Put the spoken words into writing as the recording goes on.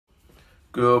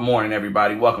Good morning,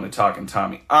 everybody. Welcome to Talking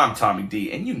Tommy. I'm Tommy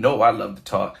D, and you know I love to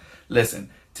talk. Listen,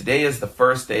 today is the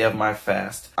first day of my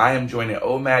fast. I am joining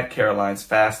OMAD Caroline's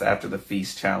Fast After the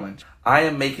Feast Challenge. I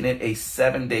am making it a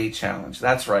 7-day challenge.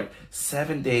 That's right,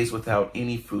 7 days without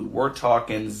any food. We're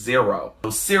talking zero. No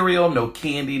cereal, no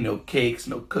candy, no cakes,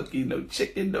 no cookie, no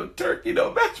chicken, no turkey,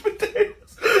 no mashed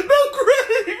potatoes, no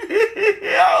gravy.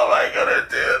 How am I gonna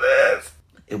do this?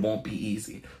 It won't be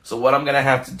easy. So what I'm gonna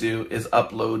have to do is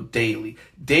upload daily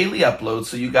uploads,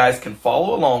 so you guys can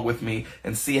follow along with me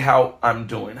and see how I'm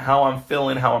doing, how I'm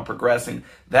feeling, how I'm progressing.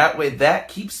 That way, that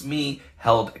keeps me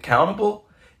held accountable.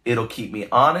 It'll keep me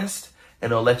honest,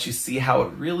 and it'll let you see how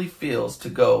it really feels to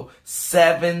go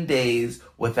 7 days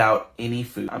without any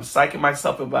food. I'm psyching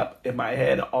myself up in my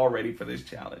head already for this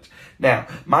challenge. Now,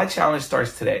 my challenge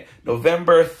starts today,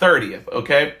 November 30th,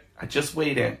 okay? I just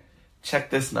weighed in. Check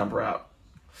this number out.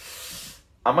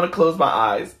 I'm going to close my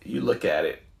eyes. You look at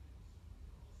it.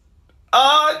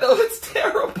 Oh, no, it's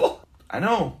terrible. I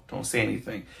know. Don't say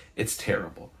anything. It's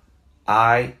terrible.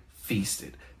 I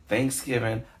feasted.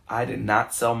 Thanksgiving, I did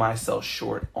not sell myself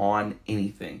short on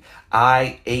anything.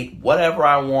 I ate whatever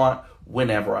I want,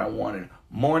 whenever I wanted.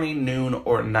 Morning, noon,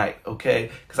 or night,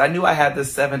 okay? Because I knew I had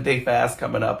this 7-day fast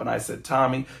coming up, and I said,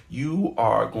 Tommy, you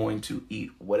are going to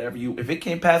eat whatever you... If it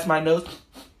came past my nose,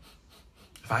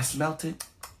 if I smelt it,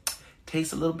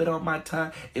 taste a little bit on my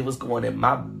tongue, it was going in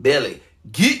my belly.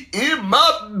 Get in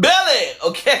my belly,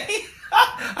 okay?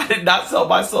 I did not sell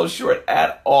myself short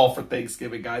at all for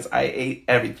Thanksgiving, guys. I ate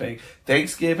everything.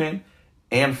 Thanksgiving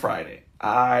and Friday.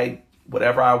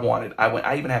 Whatever I wanted.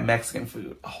 I even had Mexican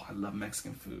food. Oh, I love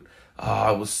Mexican food.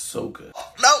 Oh, it was so good.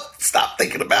 Oh, no, stop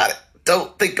thinking about it.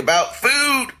 Don't think about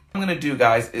food. What I'm going to do,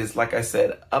 guys, is, like I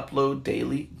said, upload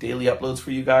daily uploads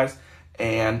for you guys.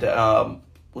 And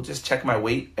we'll just check my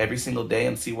weight every single day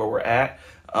and see where we're at.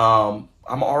 I'm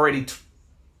already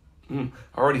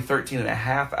 13 and a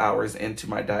half hours into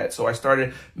my diet. So I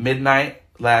started midnight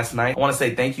last night. I want to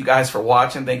say thank you guys for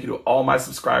watching. Thank you to all my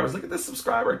subscribers. Look at this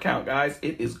subscriber count, guys.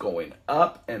 It is going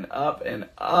up and up and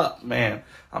up, man.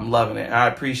 I'm loving it. I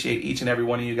appreciate each and every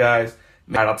one of you guys.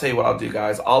 All right, I'll tell you what I'll do,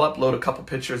 guys. I'll upload a couple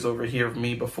pictures over here of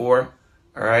me before.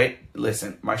 All right,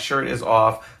 listen, my shirt is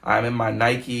off. I'm in my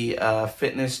Nike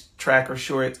fitness tracker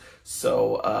shorts.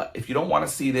 So if you don't want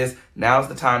to see this, now's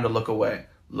the time to look away.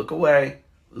 Look away.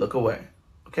 Look away.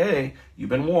 Okay, you've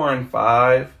been warned.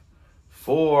 5,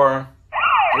 4,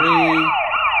 3,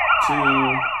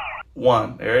 2,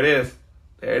 1. There it is.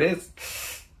 There it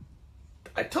is.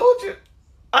 I told you.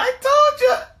 I told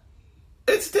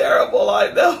you. It's terrible,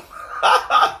 I know.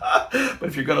 But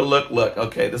if you're going to look.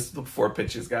 Okay, this is the before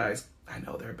pictures, guys. I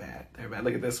know they're bad. They're bad.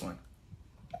 Look at this one.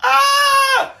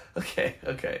 Ah! Okay.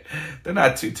 They're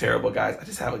not too terrible, guys. I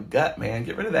just have a gut, man.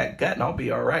 Get rid of that gut and I'll be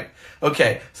all right.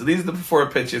 Okay, so these are the before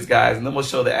pictures, guys, and then we'll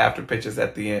show the after pictures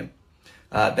at the end.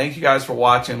 Thank you guys for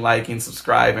watching, liking,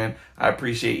 subscribing. I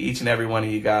appreciate each and every one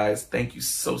of you guys. Thank you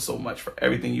so much for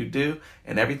everything you do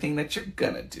and everything that you're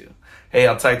gonna do. Hey,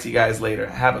 I'll talk to you guys later.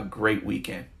 Have a great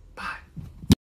weekend. Bye.